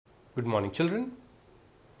Good morning, children.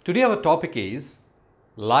 Today our topic is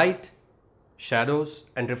light, shadows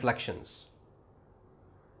and reflections.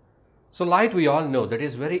 So light, we all know that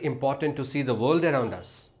is very important to see the world around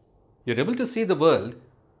us. You're able to see the world.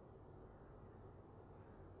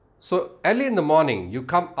 So early in the morning, you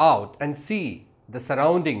come out and see the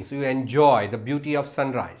surroundings. You enjoy the beauty of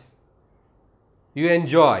sunrise. You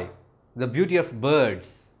enjoy the beauty of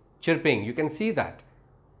birds chirping. You can see that.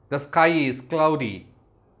 The sky is cloudy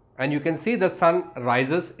and you can see the sun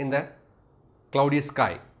rises in the cloudy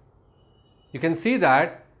sky. You can see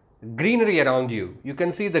that greenery around you. You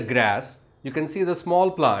can see the grass. You can see the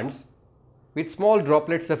small plants with small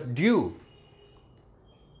droplets of dew.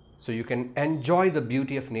 So you can enjoy the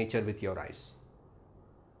beauty of nature with your eyes.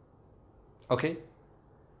 Okay?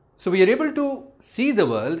 So we are able to see the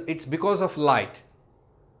world. It's because of light.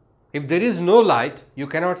 If there is no light, you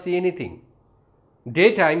cannot see anything.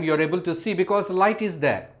 Daytime you are able to see because light is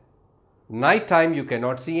there. Nighttime you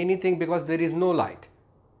cannot see anything because there is no light.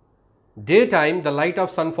 Daytime the light of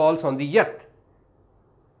sun falls on the earth.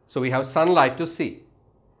 So we have sunlight to see.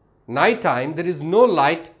 Nighttime there is no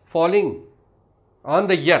light falling on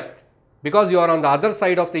the earth because you are on the other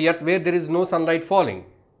side of the earth where there is no sunlight falling.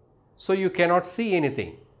 So you cannot see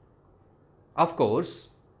anything. Of course,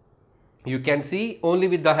 you can see only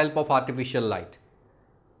with the help of artificial light,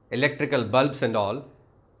 electrical bulbs and all.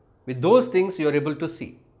 With those things you are able to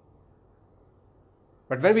see.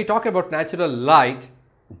 But when we talk about natural light,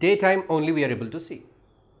 daytime only we are able to see.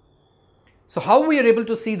 So how we are able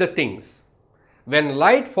to see the things? When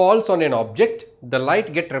light falls on an object, the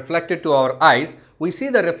light gets reflected to our eyes, we see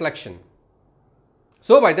the reflection.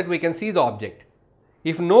 So by that we can see the object.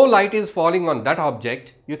 If no light is falling on that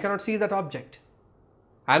object, you cannot see that object.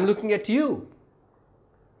 I am looking at you.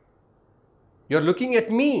 You are looking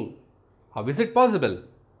at me. How is it possible?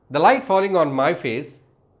 The light falling on my face,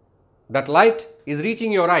 that light is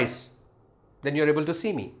reaching your eyes. Then you are able to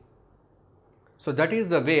see me. So that is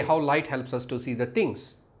the way how light helps us to see the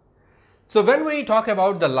things. So when we talk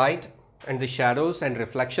about the light and the shadows and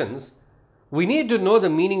reflections, we need to know the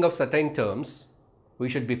meaning of certain terms. We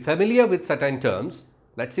should be familiar with certain terms.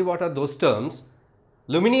 Let's see what are those terms.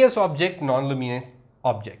 Luminous object, non-luminous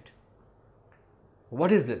object.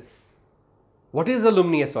 What is this? What is a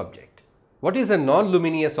luminous object? What is a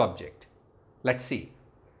non-luminous object? Let's see.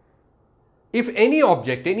 If any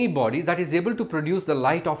object, any body that is able to produce the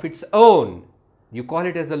light of its own, you call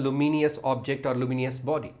it as a luminous object or luminous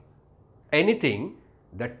body. Anything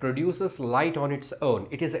that produces light on its own,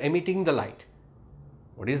 it is emitting the light.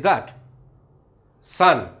 What is that?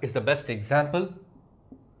 Sun is the best example.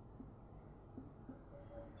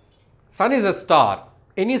 Sun is a star.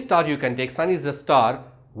 Any star you can take. Sun is a star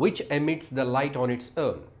which emits the light on its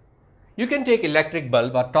own. You can take electric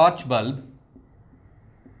bulb or torch bulb.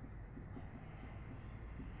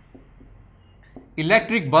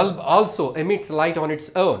 Electric bulb also emits light on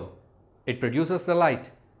its own. It produces the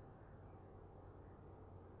light.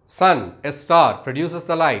 Sun, a star, produces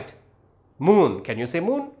the light. Moon, can you say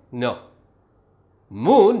moon? No.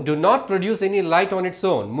 Moon do not produce any light on its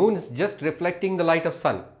own. Moon is just reflecting the light of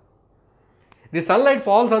sun. The sunlight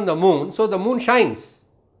falls on the moon, so the moon shines.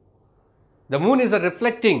 The moon is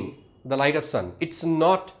reflecting the light of sun. It's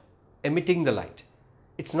not emitting the light.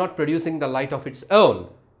 It's not producing the light of its own.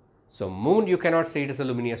 So moon, you cannot say it is a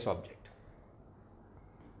luminous object.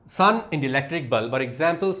 Sun and electric bulb are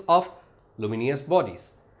examples of luminous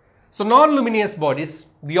bodies. So non-luminous bodies,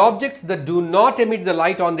 the objects that do not emit the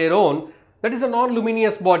light on their own, that is a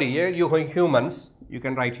non-luminous body. Here you have humans, you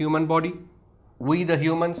can write human body, we the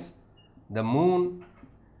humans, the moon,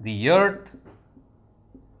 the earth.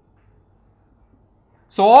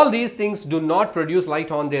 So all these things do not produce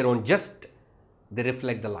light on their own, just they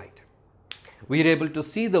reflect the light. We are able to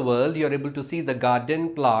see the world, you are able to see the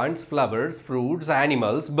garden, plants, flowers, fruits,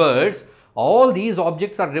 animals, birds. All these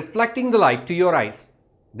objects are reflecting the light to your eyes.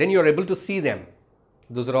 Then you are able to see them.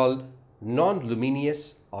 Those are all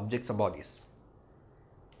non-luminous objects or bodies.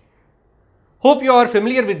 Hope you are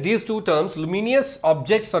familiar with these two terms, luminous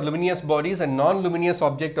objects or luminous bodies and non-luminous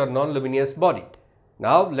object or non-luminous body.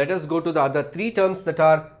 Now let us go to the other three terms that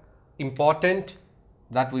are important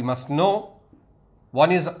that we must know.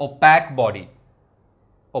 One is opaque body.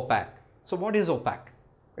 Opaque. So what is opaque?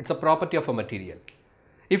 It's a property of a material.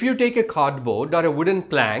 If you take a cardboard or a wooden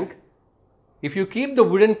plank, if you keep the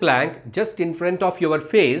wooden plank just in front of your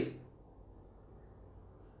face,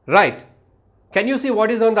 right, can you see what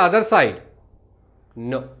is on the other side?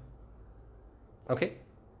 No. Okay.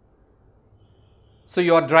 So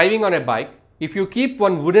you are driving on a bike. If you keep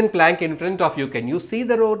one wooden plank in front of you, can you see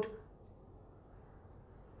the road?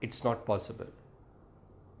 It's not possible.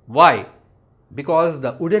 Why? Because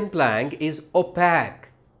the wooden plank is opaque.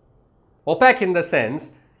 Opaque in the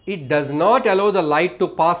sense it does not allow the light to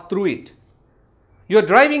pass through it. You are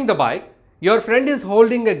driving the bike, your friend is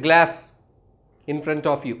holding a glass in front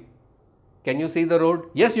of you. Can you see the road?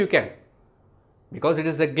 Yes, you can, because it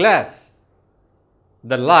is a glass.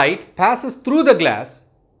 The light passes through the glass,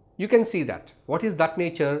 you can see that. What is that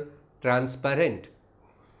nature? Transparent.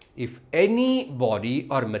 If any body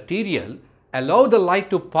or material allow the light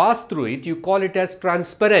to pass through it, you call it as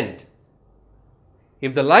transparent.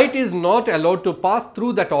 If the light is not allowed to pass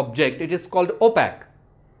through that object, it is called opaque.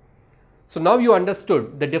 So now you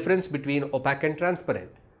understood the difference between opaque and transparent.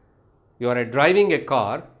 You are driving a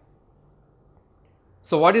car.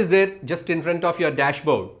 So what is there just in front of your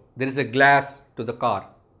dashboard? There is a glass to the car.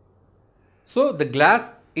 So the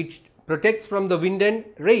glass, it protects from the wind and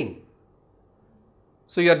rain.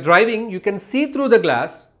 So you are driving, you can see through the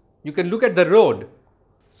glass, you can look at the road.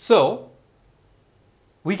 So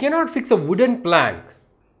we cannot fix a wooden plank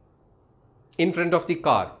in front of the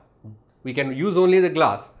car. We can use only the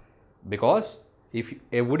glass, because if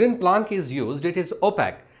a wooden plank is used, it is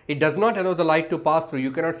opaque. It does not allow the light to pass through.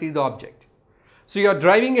 You cannot see the object. So you are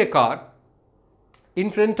driving a car. In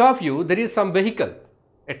front of you, there is some vehicle.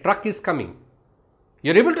 A truck is coming.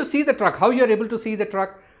 You are able to see the truck. How you are able to see the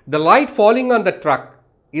truck? The light falling on the truck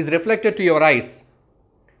is reflected to your eyes.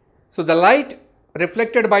 So the light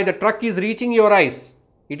reflected by the truck is reaching your eyes.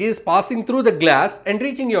 It is passing through the glass and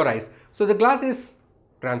reaching your eyes. So the glass is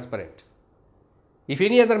transparent. If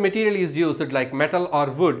any other material is used like metal or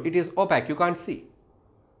wood, it is opaque. You can't see.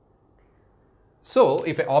 So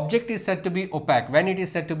if an object is said to be opaque, when it is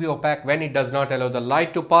said to be opaque? When it does not allow the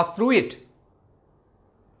light to pass through it.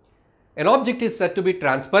 An object is said to be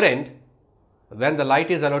transparent when the light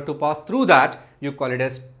is allowed to pass through that. You call it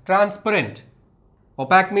as transparent.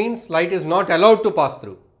 Opaque means light is not allowed to pass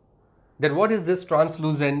through. Then what is this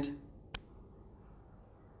translucent?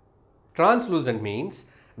 Translucent means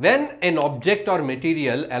when an object or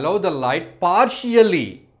material allow the light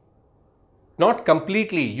partially, not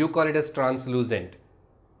completely, you call it as translucent.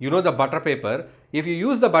 You know the butter paper. If you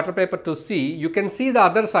use the butter paper to see, you can see the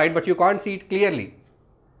other side, but you can't see it clearly.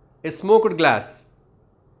 A smoked glass.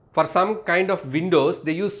 For some kind of windows,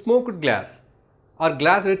 they use smoked glass or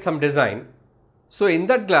glass with some design. So in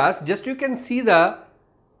that glass, just you can see the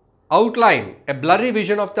outline, a blurry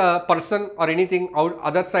vision of the person or anything out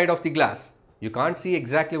other side of the glass. You can't see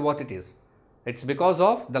exactly what it is. It's because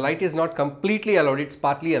of the light is not completely allowed, it's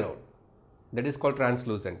partly allowed. That is called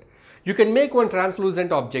translucent. You can make one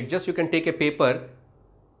translucent object, just you can take a paper.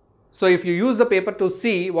 So if you use the paper to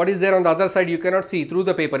see what is there on the other side, you cannot see through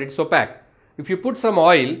the paper, it's opaque. If you put some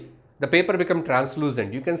oil, the paper becomes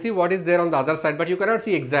translucent. You can see what is there on the other side, but you cannot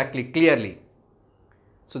see exactly clearly.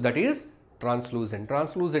 So that is translucent.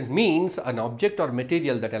 Translucent means an object or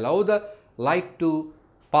material that allow the light to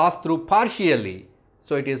pass through partially.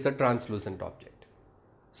 So it is a translucent object.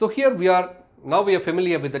 So here we are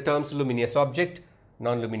familiar with the terms luminous object,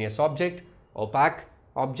 non-luminous object, opaque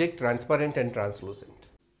object, transparent and translucent.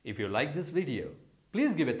 If you like this video,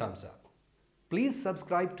 please give a thumbs up. Please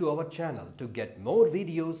subscribe to our channel to get more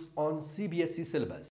videos on CBSE syllabus.